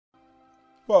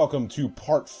Welcome to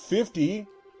part 50.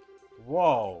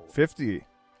 Whoa. 50.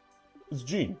 It's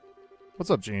Gene. What's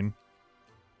up, Gene?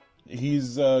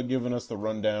 He's giving us the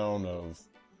rundown of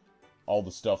all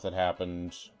the stuff that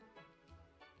happened.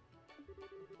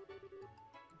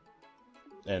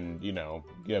 And, you know,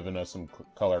 giving us some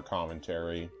color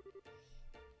commentary.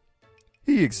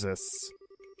 He exists.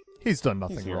 He's done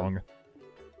nothing here. wrong.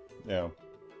 Yeah.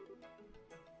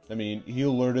 I mean, he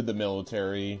alerted the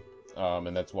military,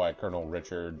 and that's why Colonel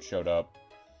Richard showed up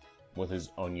with his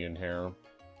onion hair.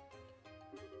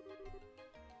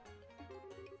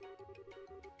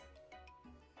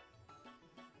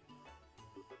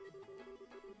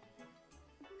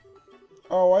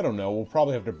 Oh, I don't know. We'll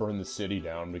probably have to burn the city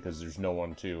down because there's no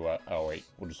one to... oh, wait.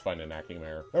 We'll just find an acting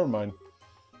mayor. Never mind.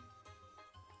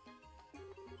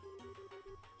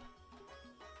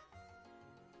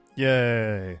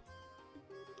 Yay.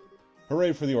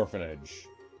 Hooray for the orphanage.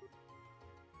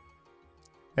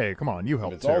 Hey, come on, you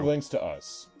helped It's too. all thanks to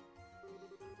us.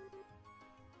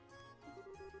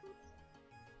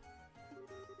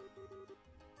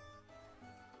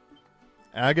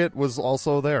 Agate was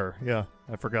also there. Yeah,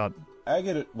 I forgot.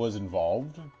 Agate was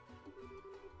involved.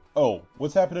 Oh,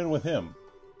 what's happening with him?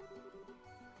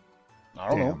 I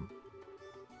don't know.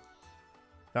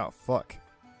 Oh, fuck.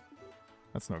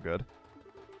 That's no good.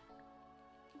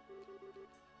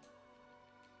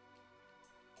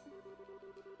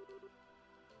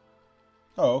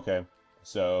 Oh, okay.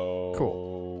 So...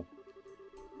 Cool.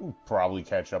 We'll probably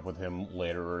catch up with him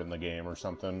later in the game or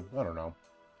something. I don't know.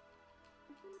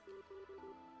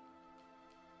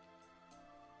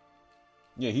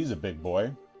 Yeah, he's a big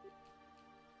boy.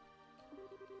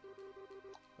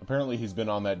 Apparently he's been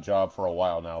on that job for a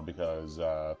while now because,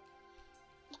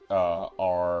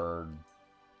 our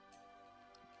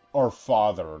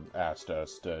father asked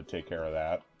us to take care of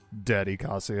that. Daddy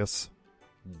Cassius.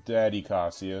 Daddy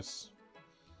Cassius.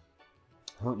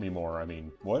 Hurt me more, I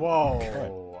mean, what?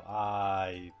 Whoa.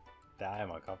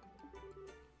 I'm uncomfortable.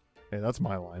 Hey, that's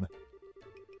my line.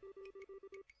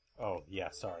 Oh, yeah,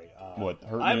 sorry. What,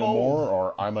 hurt I'm me old. more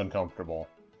or I'm uncomfortable?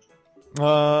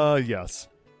 Yes.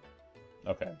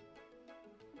 Okay.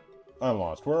 I'm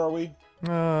lost. Where are we?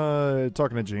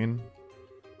 Talking to Gene.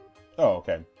 Oh,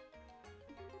 okay.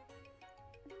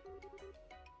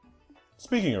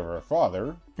 Speaking of her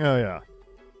father, Oh, yeah.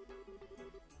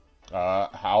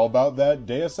 how about that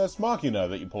Deus Ex Machina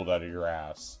that you pulled out of your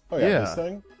ass? Oh yeah, Yeah. this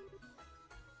thing?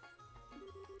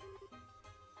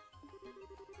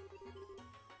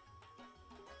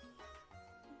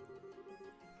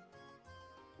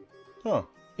 Huh.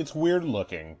 It's weird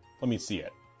looking. Let me see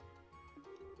it.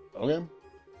 Okay.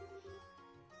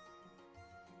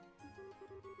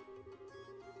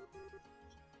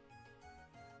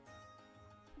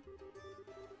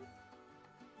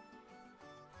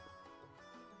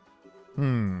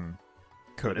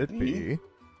 Could it be?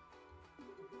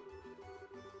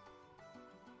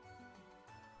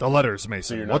 The letters,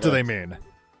 Mason. you're What not do they gonna- mean?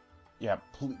 Yeah,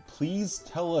 please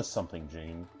tell us something,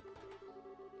 Gene.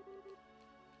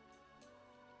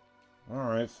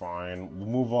 Alright, fine. We'll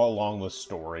move along the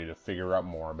story to figure out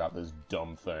more about this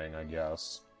dumb thing, I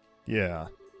guess. Yeah.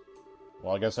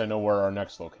 Well, I guess I know where our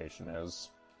next location is.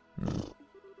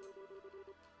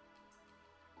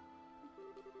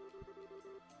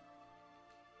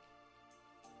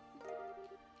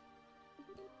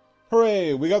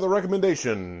 Hooray! We got the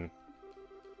recommendation!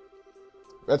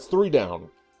 That's 3 down.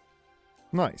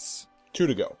 Nice. 2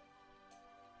 to go.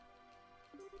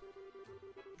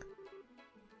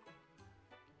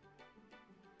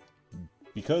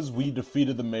 Because we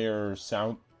defeated the mayor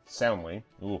soundly...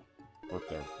 Ooh, worked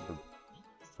there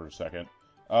for a second.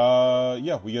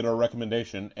 Yeah, we get our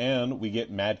recommendation, and we get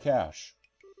mad cash.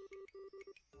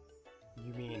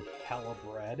 You mean hella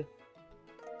bread?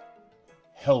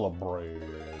 Hella bread.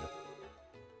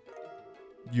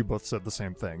 You both said the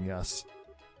same thing, yes.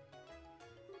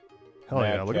 Hell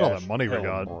Mad yeah, look at all cash, that money we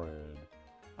hella got. bread.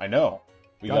 I know.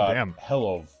 We got Goddamn. hell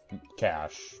of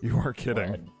cash. You are kidding.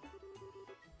 Bread.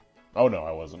 Oh no,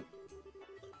 I wasn't.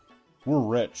 We're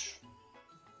rich.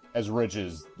 As rich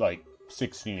as, like,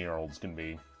 16-year-olds can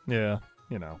be. Yeah,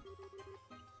 you know.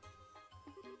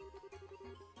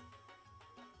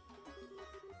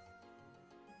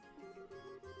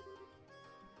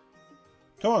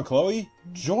 Come on, Kloe.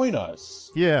 Join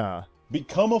us. Yeah.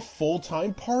 Become a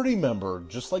full-time party member,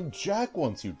 just like Jack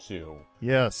wants you to.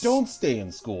 Yes. Don't stay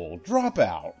in school. Drop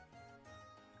out.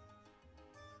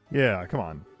 Yeah, come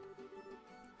on.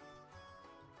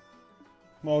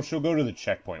 Well, she'll go to the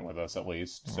checkpoint with us, at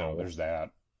least. So, Oh. there's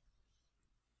that.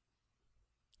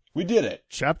 We did it.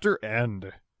 Chapter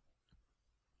end.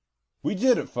 We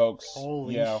did it, folks.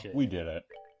 Holy yeah, shit. we did it.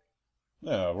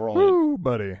 Yeah, we're only Woo,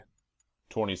 buddy.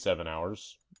 27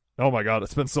 hours. Oh my god,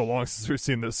 it's been so long since we've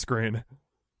seen this screen.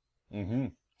 Mm-hmm.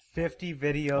 50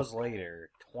 videos later,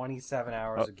 27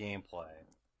 hours of gameplay.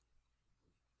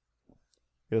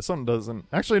 Yeah, something doesn't...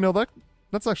 Actually, no,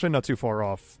 that's actually not too far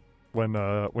off when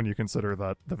you consider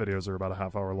that the videos are about a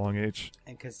half hour long each.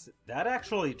 And because that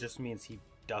actually just means he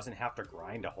doesn't have to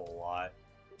grind a whole lot.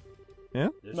 Yeah?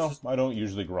 I don't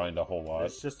usually grind a whole lot.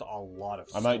 It's just a lot of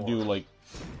I might do, like...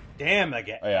 Damn, I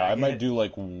get... Oh, yeah, I might do,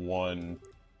 like, one...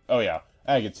 Oh, yeah,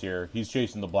 Agate's here. He's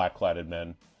chasing the black-cladded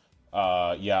men.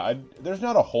 There's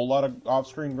not a whole lot of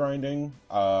off-screen grinding,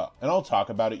 and I'll talk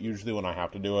about it usually when I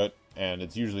have to do it, and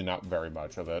it's usually not very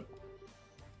much of it.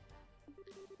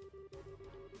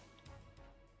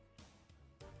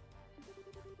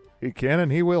 He can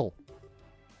and he will.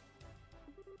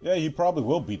 Yeah, he probably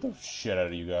will beat the shit out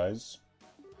of you guys.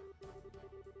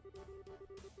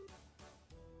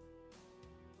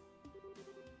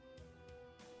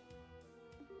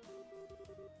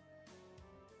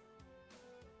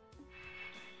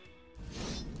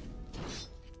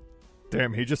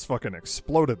 Damn, he just fucking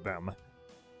exploded them.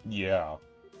 Yeah.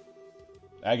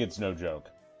 Agate's no joke.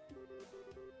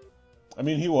 I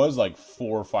mean, he was like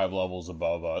 4 or 5 levels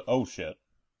above oh shit.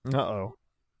 Uh-oh.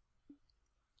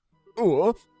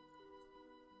 Ooh.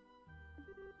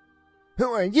 Who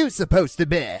are you supposed to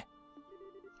be?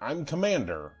 I'm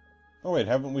Commander. Oh wait,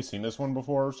 haven't we seen this one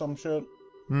before or some shit?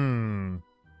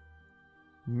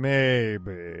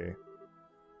 Maybe.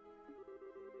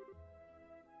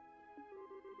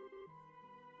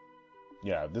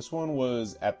 Yeah, this one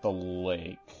was at the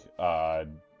lake,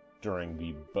 during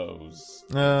the bows.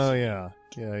 Oh, yeah.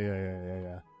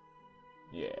 Yeah.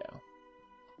 Yeah.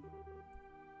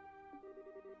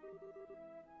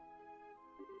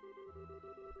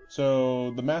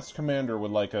 So, the Master Commander would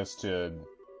like us to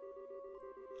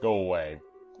go away,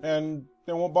 and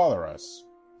they won't bother us.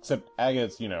 Except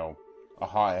Agate's, a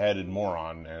hot-headed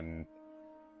moron, and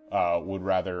would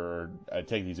rather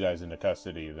take these guys into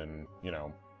custody than,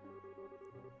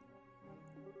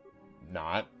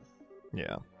 not.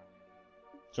 Yeah.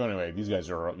 So anyway, these guys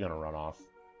are gonna run off.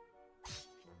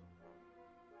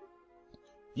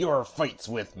 Your fight's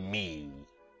with me.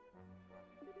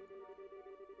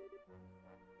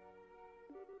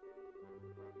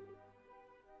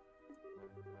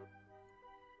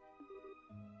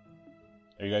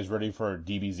 Are you guys ready for a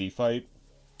DBZ fight?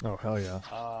 Oh, hell yeah.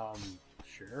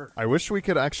 Sure. I wish we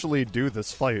could actually do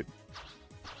this fight.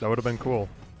 That would have been cool.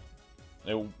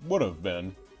 It would have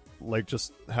been. Like,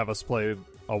 just have us play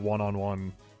a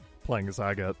one-on-one playing as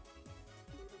Agate.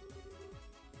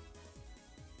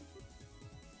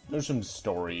 There's some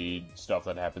story stuff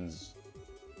that happens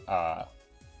out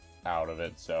of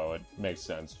it, so it makes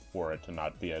sense for it to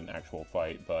not be an actual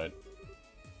fight, but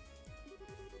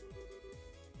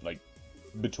like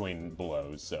between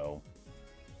blows, so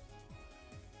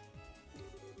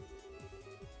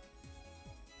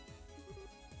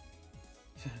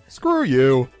Screw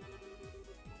you!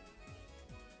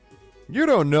 You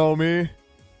don't know me!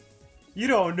 You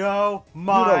don't know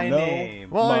my You don't know name.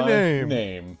 My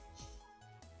name.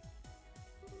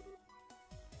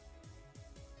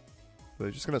 Are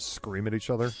they just gonna scream at each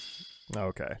other?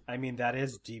 Okay. I mean, that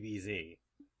is DBZ.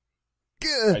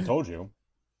 I told you.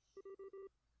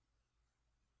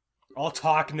 All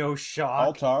talk, no shock.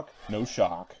 All talk, no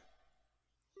shock.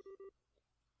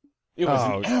 It was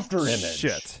an after image.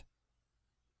 Shit.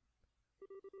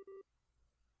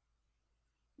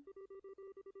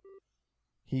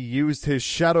 He used his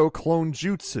shadow clone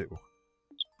jutsu.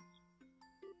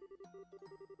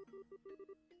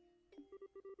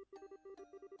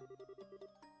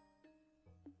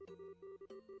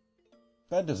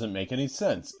 That doesn't make any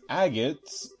sense.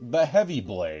 Agate's the heavy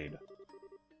blade.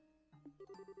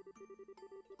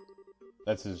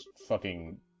 That's his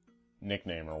fucking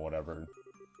nickname or whatever.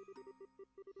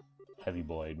 Heavy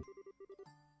blade.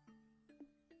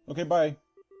 Okay, bye.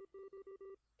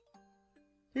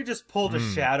 He just pulled a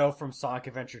shadow from Sonic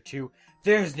Adventure 2.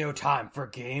 There's no time for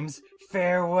games.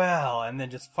 Farewell. And then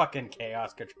just fucking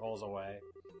chaos controls away.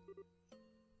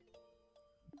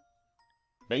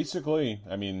 Basically,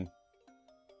 I mean...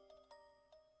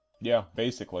 Yeah,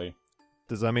 basically.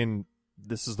 Does that mean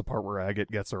this is the part where Agate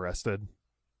gets arrested?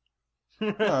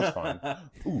 No, that's fine.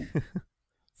 Ooh,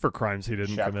 For crimes he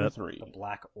didn't Chapter commit? 3. The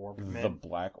Black Orbment. The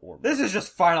Black Orbment. This is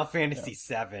just Final Fantasy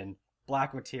VII.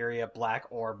 Black Materia, Black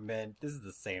Orbment. This is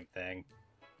the same thing.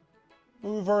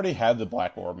 We've already had the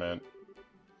Black Orbment.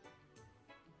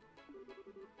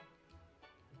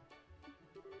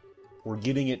 We're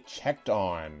getting it checked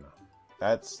on.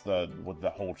 That's what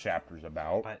the whole chapter's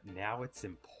about. But now it's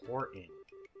important.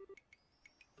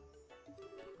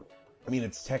 I mean,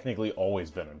 it's technically always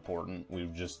been important.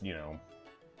 We've just,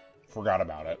 forgot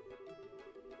about it.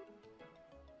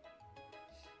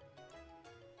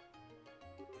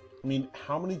 I mean,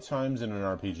 how many times in an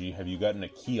RPG have you gotten a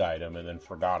key item and then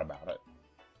forgot about it?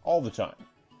 All the time.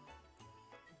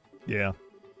 Yeah.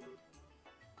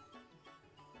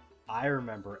 I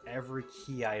remember every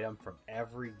key item from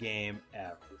every game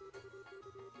ever.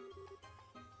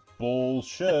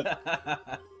 Bullshit.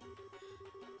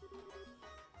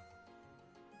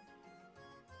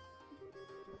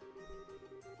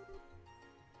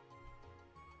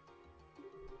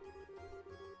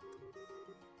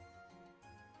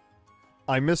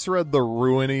 I misread the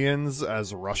Ruanians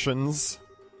as Russians.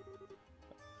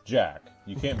 Jack,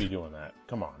 you can't be doing that.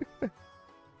 Come on.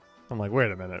 I'm like,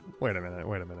 wait a minute.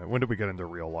 When did we get into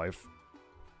real life?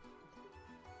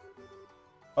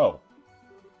 Oh.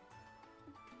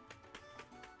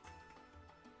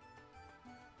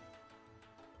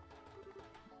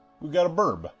 We got a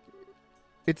burb.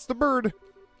 It's the bird.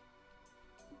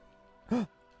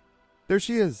 There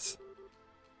she is.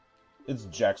 It's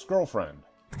Jack's girlfriend,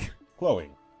 Kloe.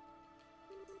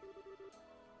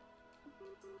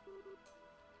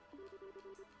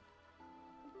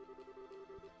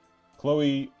 Kloe,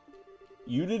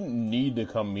 you didn't need to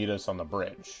come meet us on the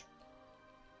bridge.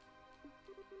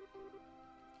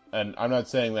 And I'm not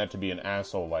saying that to be an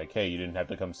asshole like, hey, you didn't have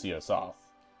to come see us off.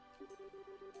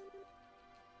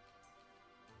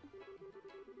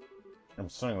 I'm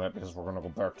saying that because we're gonna go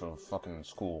back to fucking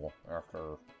school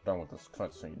after done with this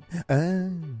cutscene.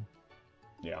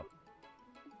 Yeah.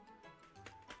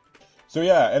 So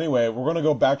yeah, anyway, we're gonna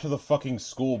go back to the fucking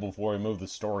school before we move the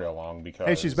story along because...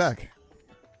 Hey, she's back.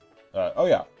 Oh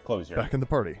yeah, Chloe's here. Back in the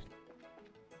party.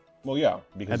 Well, yeah,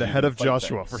 because... And ahead of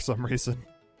Joshua for some reason.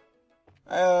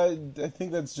 I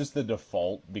think that's just the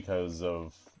default because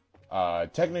of...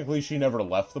 technically, she never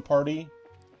left the party.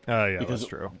 Oh, yeah, because that's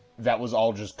true. That was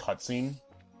all just cutscene.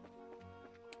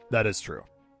 That is true.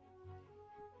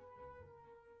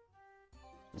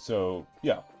 So,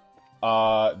 yeah.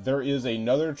 There is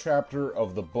another chapter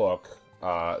of the book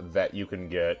that you can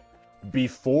get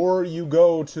before you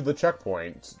go to the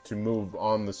checkpoint to move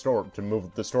on the story, to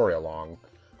move the story along.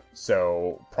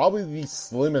 So, probably the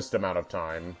slimmest amount of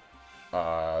time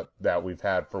that we've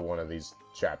had for one of these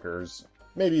chapters.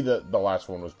 Maybe the last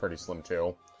one was pretty slim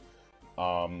too.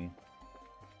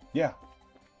 Yeah.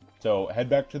 So head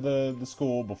back to the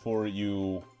school before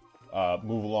you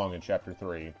move along in chapter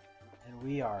 3. And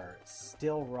we are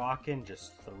still rocking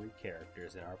just 3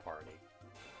 characters in our party.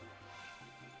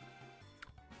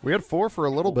 We had 4 for a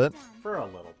little bit. For a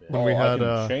little bit. When we had,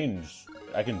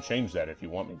 I can change that if you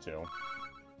want me to.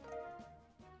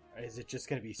 Is it just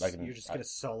gonna be... You're just gonna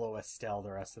solo Estelle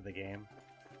the rest of the game?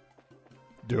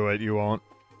 Do it, you won't.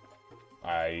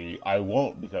 I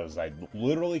won't because I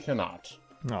literally cannot.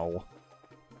 No.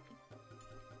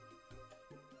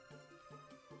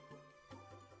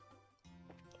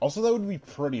 Also, that would be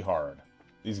pretty hard.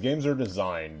 These games are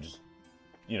designed,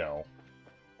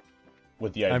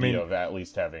 with the idea of at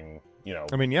least having,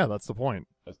 I mean, yeah, that's the point.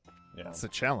 Yeah. It's a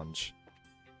challenge.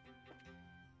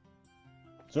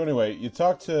 So anyway, you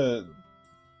talk to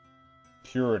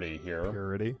Purity here.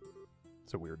 Purity?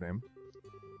 It's a weird name.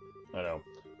 I know.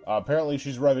 Apparently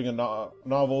she's writing a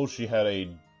novel. She had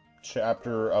a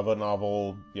chapter of a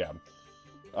novel. Yeah.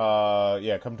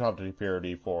 Come talk to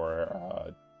Purity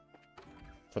for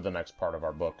the next part of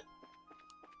our book.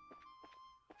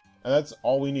 And that's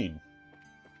all we need.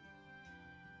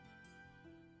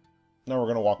 Now we're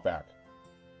gonna walk back.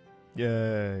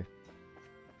 Yay.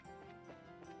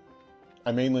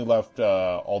 I mainly left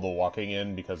all the walking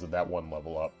in because of that one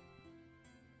level up.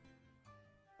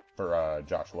 For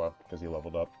Joshua, because he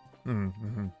leveled up.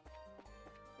 Mm-hmm.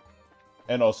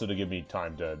 And also to give me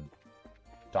time to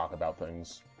talk about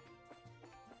things.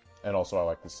 And also I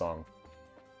like this song.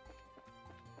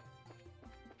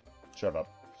 Shut up.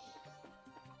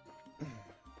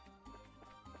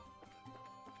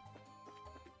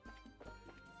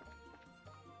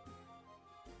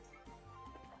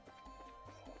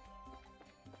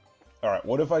 Alright,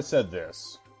 what if I said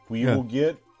this? We will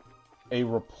get a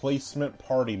replacement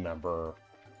party member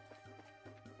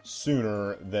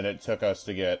sooner than it took us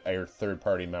to get a third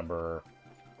party member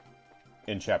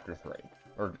in chapter 3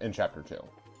 or in chapter 2.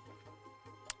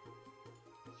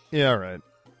 Yeah, right.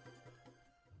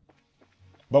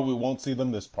 But we won't see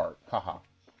them this part. Haha.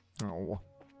 Oh.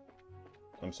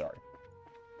 I'm sorry.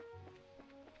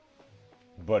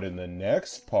 But in the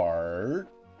next part,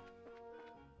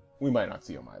 we might not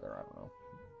see them either. I don't know.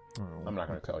 Oh. I'm not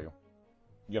going to tell you.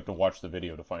 You have to watch the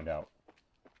video to find out.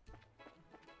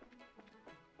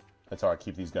 That's how I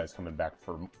keep these guys coming back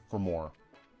for more.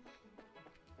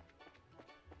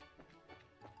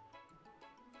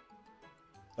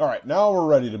 Alright, now we're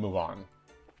ready to move on.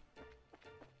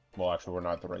 Well, actually, we're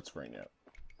not at the right screen yet.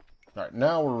 Alright,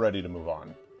 now we're ready to move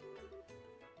on.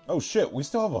 Oh shit, we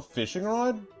still have a fishing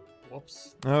rod?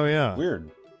 Whoops. Oh, yeah. Weird.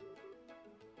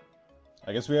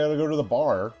 I guess we had to go to the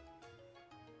bar.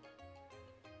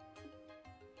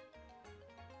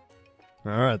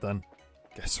 Alright, then.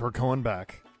 Guess we're going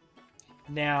back.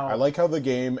 Now... I like how the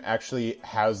game actually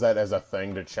has that as a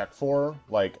thing to check for.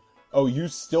 Like, oh, you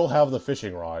still have the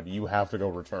fishing rod. You have to go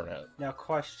return it. Now,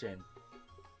 question.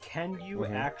 Can you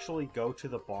actually go to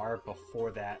the bar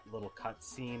before that little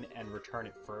cutscene and return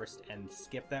it first and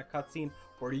skip that cutscene?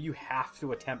 Or do you have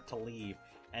to attempt to leave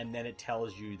and then it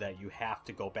tells you that you have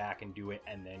to go back and do it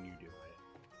and then you do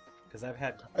it? Because I've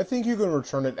had... I think you can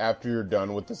return it after you're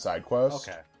done with the side quest.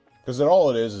 Okay. Because all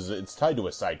it is it's tied to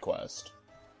a side quest.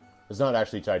 It's not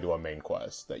actually tied to a main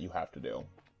quest that you have to do.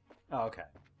 Oh, okay.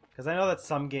 Because I know that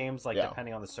some games, like, Yeah.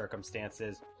 depending on the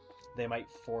circumstances, they might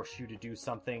force you to do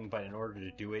something, but in order to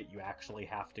do it, you actually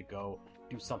have to go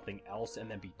do something else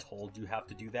and then be told you have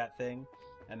to do that thing.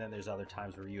 And then there's other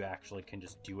times where you actually can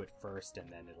just do it first and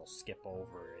then it'll skip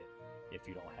over it if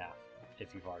you don't have,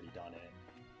 if you've already done it.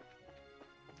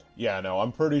 Yeah, no,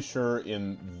 I'm pretty sure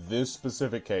in this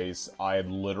specific case, I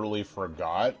had literally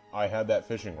forgot I had that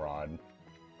fishing rod.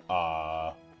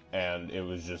 And it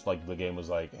was just like, the game was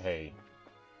like, hey,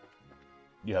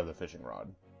 you have the fishing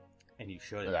rod. And you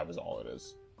should. And that was all it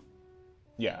is.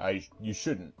 Yeah, you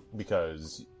shouldn't,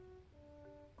 because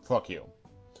fuck you.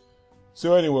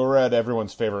 So anyway, we're at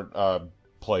everyone's favorite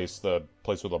place, the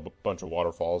place with a bunch of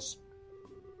waterfalls.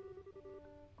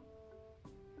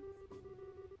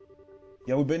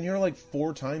 Yeah, we've been here like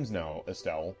 4 times now,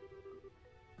 Estelle.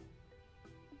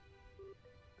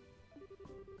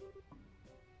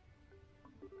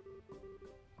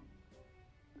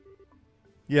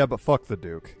 Yeah, but fuck the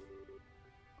Duke.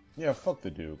 Yeah, fuck the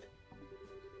Duke.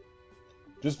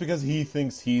 Just because he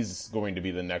thinks he's going to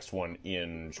be the next one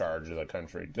in charge of the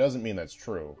country doesn't mean that's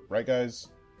true. Right, guys?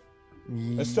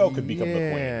 Estelle could become the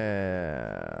queen.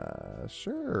 Yeah,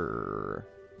 sure.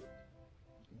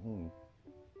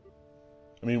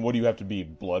 I mean, what do you have to be?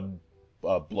 Blood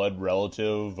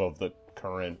relative of the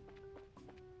current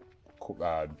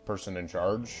person in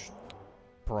charge?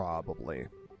 Probably.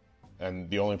 And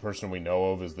the only person we know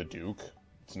of is the Duke.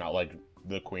 It's not like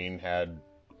the Queen had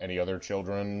any other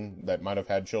children that might have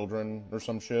had children or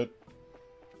some shit.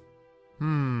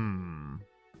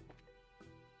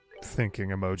 Thinking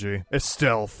emoji.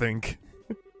 Estelle think.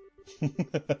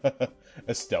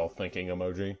 Estelle thinking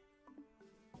emoji.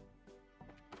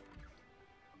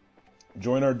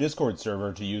 Join our Discord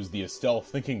server to use the Estelle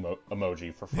thinking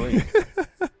emoji for free.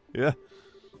 Yeah.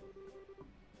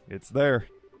 It's there.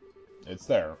 It's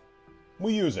there.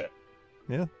 We use it.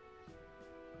 Yeah.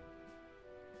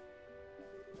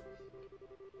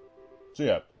 So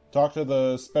yeah, talk to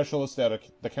the specialist at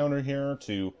the counter here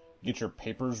to get your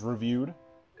papers reviewed.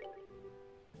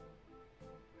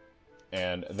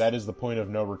 And that is the point of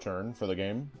no return for the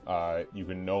game. You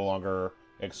can no longer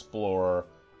explore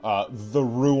the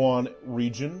Ruan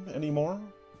region anymore.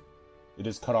 It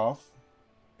is cut off.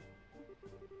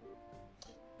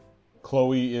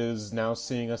 Kloe is now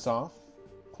seeing us off.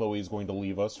 Kloe is going to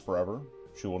leave us forever.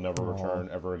 She will never return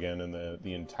ever again in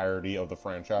the entirety of the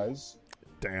franchise.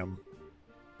 Damn.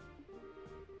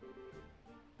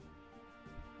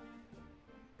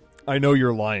 I know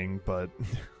you're lying, but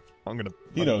I'm gonna...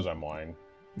 He knows I'm lying.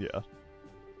 Yeah.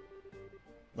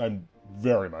 I'm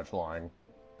very much lying.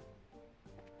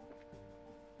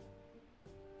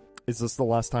 Is this the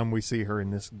last time we see her in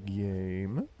this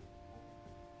game?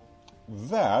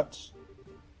 That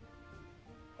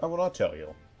I will not tell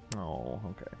you. Oh,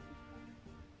 okay.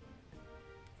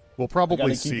 We'll I probably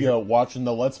gotta see keep you watching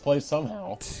the Let's Play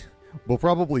somehow. We'll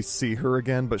probably see her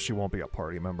again, but she won't be a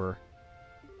party member.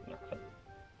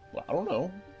 Well, I don't know.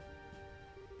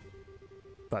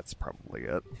 That's probably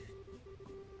it.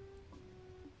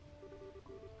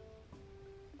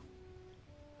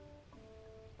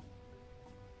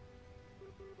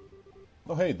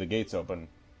 Oh, hey, the gate's open.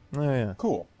 Oh, yeah.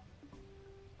 Cool.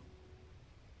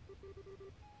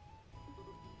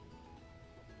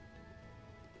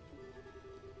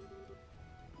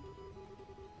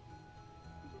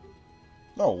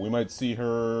 Oh, we might see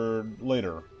her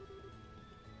later.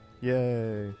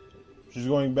 Yay. She's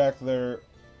going back there.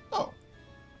 Oh,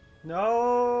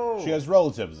 No! she has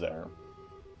relatives there.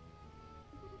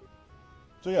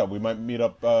 So yeah, we might meet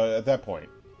up at that point.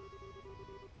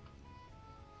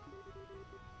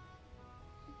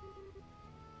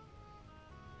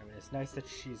 It's nice that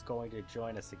she's going to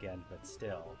join us again, but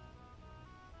still.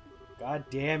 God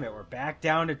damn it, we're back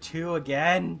down to 2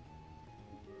 again?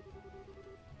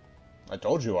 I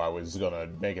told you I was gonna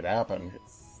make it happen.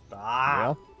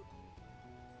 Stop! Yeah.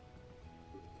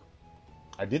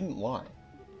 I didn't lie.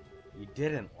 You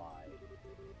didn't lie.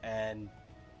 And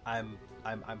I'm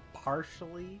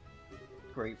partially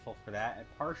grateful for that, and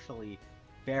partially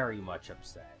very much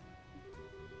upset.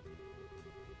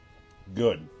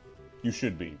 Good. You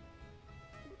should be.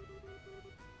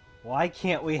 Why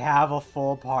can't we have a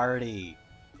full party?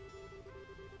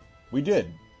 We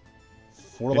did.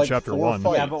 For In like chapter 4 1.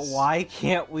 fights. Yeah, but why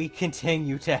can't we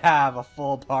continue to have a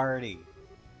full party?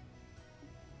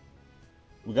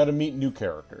 We gotta meet new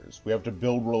characters. We have to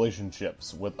build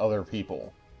relationships with other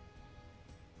people.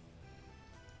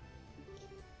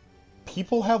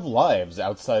 People have lives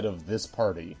outside of this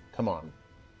party. Come on.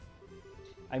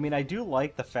 I mean, I do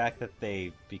like the fact that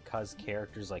because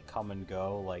characters like come and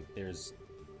go, like there's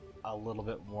a little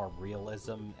bit more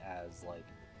realism as like,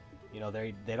 you know,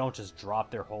 they don't just drop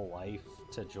their whole life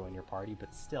to join your party,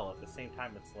 but still at the same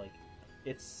time it's like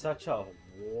it's such a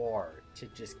war to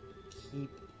just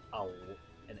keep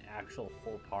an actual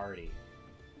full party.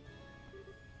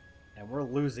 And we're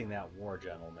losing that war,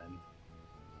 gentlemen.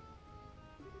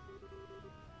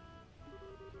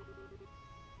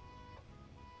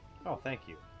 Oh, thank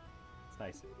you. It's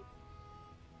nice.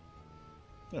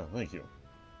 Yeah, thank you.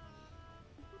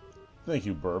 Thank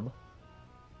you, Burb.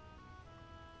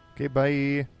 Okay,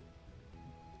 bye.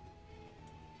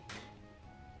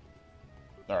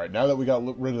 Alright, now that we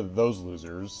got rid of those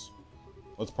losers,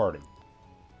 let's party.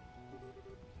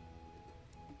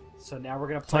 So now we're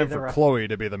gonna play Time for Kloe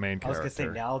to be the main I was character.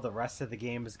 gonna say now the rest of the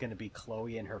game is gonna be Kloe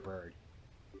and her bird.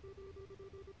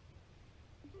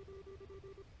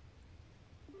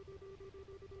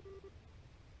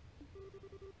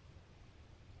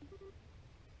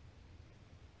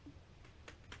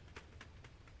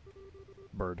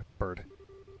 Bird.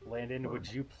 Landon,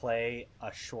 would you play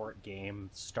a short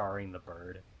game starring the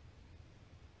bird?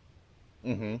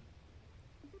 Mm-hmm.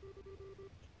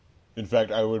 In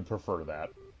fact, I would prefer that.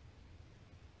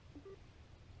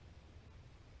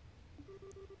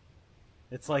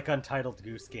 It's like Untitled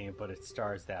Goose Game, but it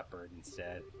stars that bird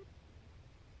instead.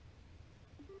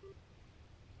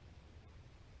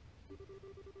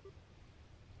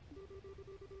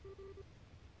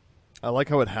 I like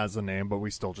how it has a name, but we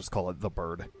still just call it the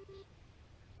bird.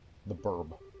 The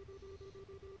Burb.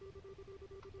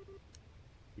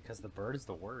 Because the bird is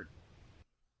the word.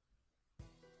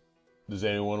 Does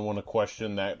anyone want to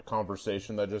question that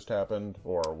conversation that just happened?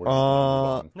 Or we're just gonna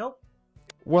move on? Nope.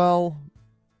 Well,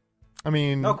 I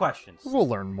mean... No questions. We'll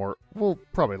learn more. We'll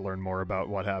probably learn more about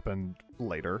what happened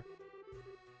later.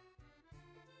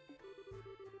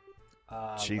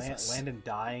 Jesus. Landon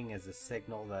dying is a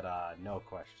signal that, no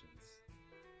questions.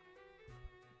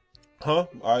 Huh?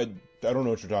 I don't know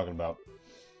what you're talking about.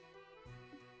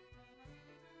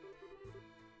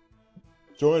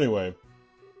 So anyway,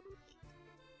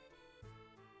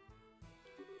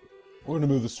 we're gonna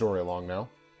move the story along now.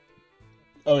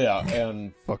 Oh yeah,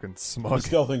 and Fucking smug.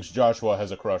 Estelle thinks Joshua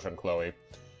has a crush on Kloe,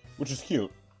 which is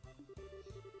cute.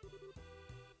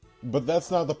 But that's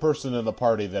not the person in the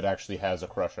party that actually has a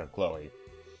crush on Kloe.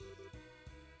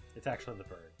 It's actually the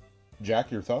bird. Jack,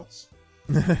 your thoughts?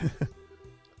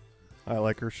 I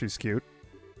like her. She's cute.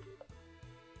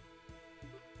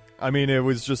 I mean, it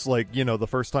was just like, you know, the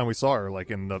first time we saw her,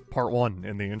 like in the part 1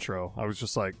 in the intro, I was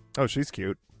just like, oh, she's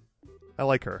cute. I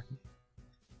like her.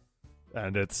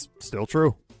 And it's still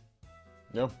true.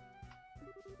 Yeah.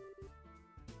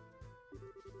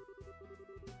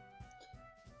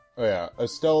 Oh yeah,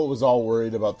 Estelle was all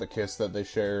worried about the kiss that they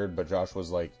shared, but Josh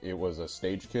was like, it was a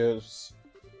stage kiss.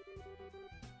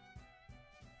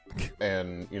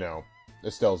 And, you know,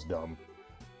 Estelle's dumb.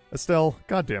 Estelle,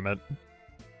 goddammit.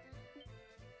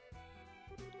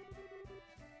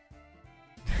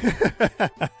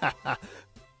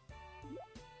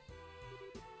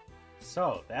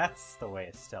 So, that's the way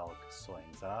Estelle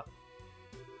swings, huh?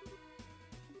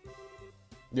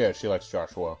 Yeah, she likes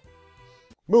Joshua.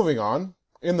 Moving on.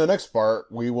 In the next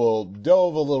part, we will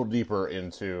delve a little deeper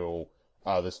into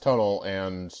this tunnel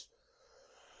and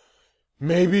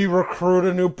maybe recruit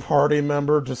a new party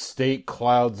member to state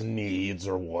Cloud's needs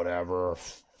or whatever.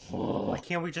 Why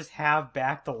can't we just have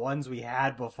back the ones we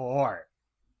had before?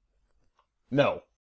 No.